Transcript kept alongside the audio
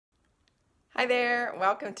Hi there,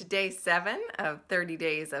 welcome to day 7 of 30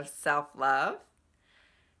 Days of Self-Love.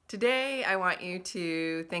 Today I want you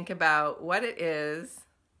to think about what it is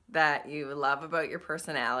that you love about your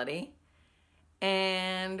personality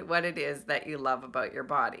and what it is that you love about your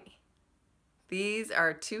body. These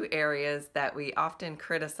are two areas that we often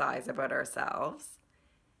criticize about ourselves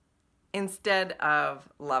instead of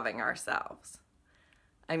loving ourselves.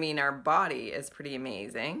 I mean, our body is pretty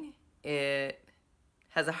amazing. It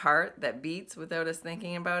has a heart that beats without us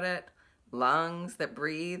thinking about it, lungs that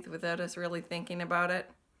breathe without us really thinking about it.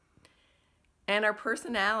 And our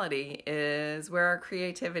personality is where our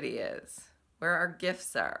creativity is, where our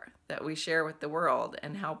gifts are that we share with the world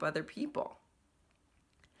and help other people.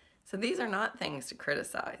 So these are not things to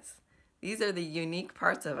criticize. These are the unique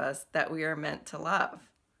parts of us that we are meant to love.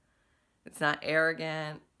 It's not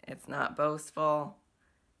arrogant, it's not boastful,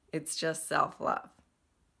 it's just self-love.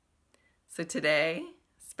 So today,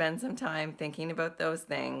 spend some time thinking about those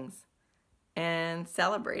things and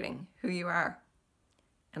celebrating who you are.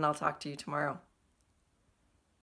 And I'll talk to you tomorrow.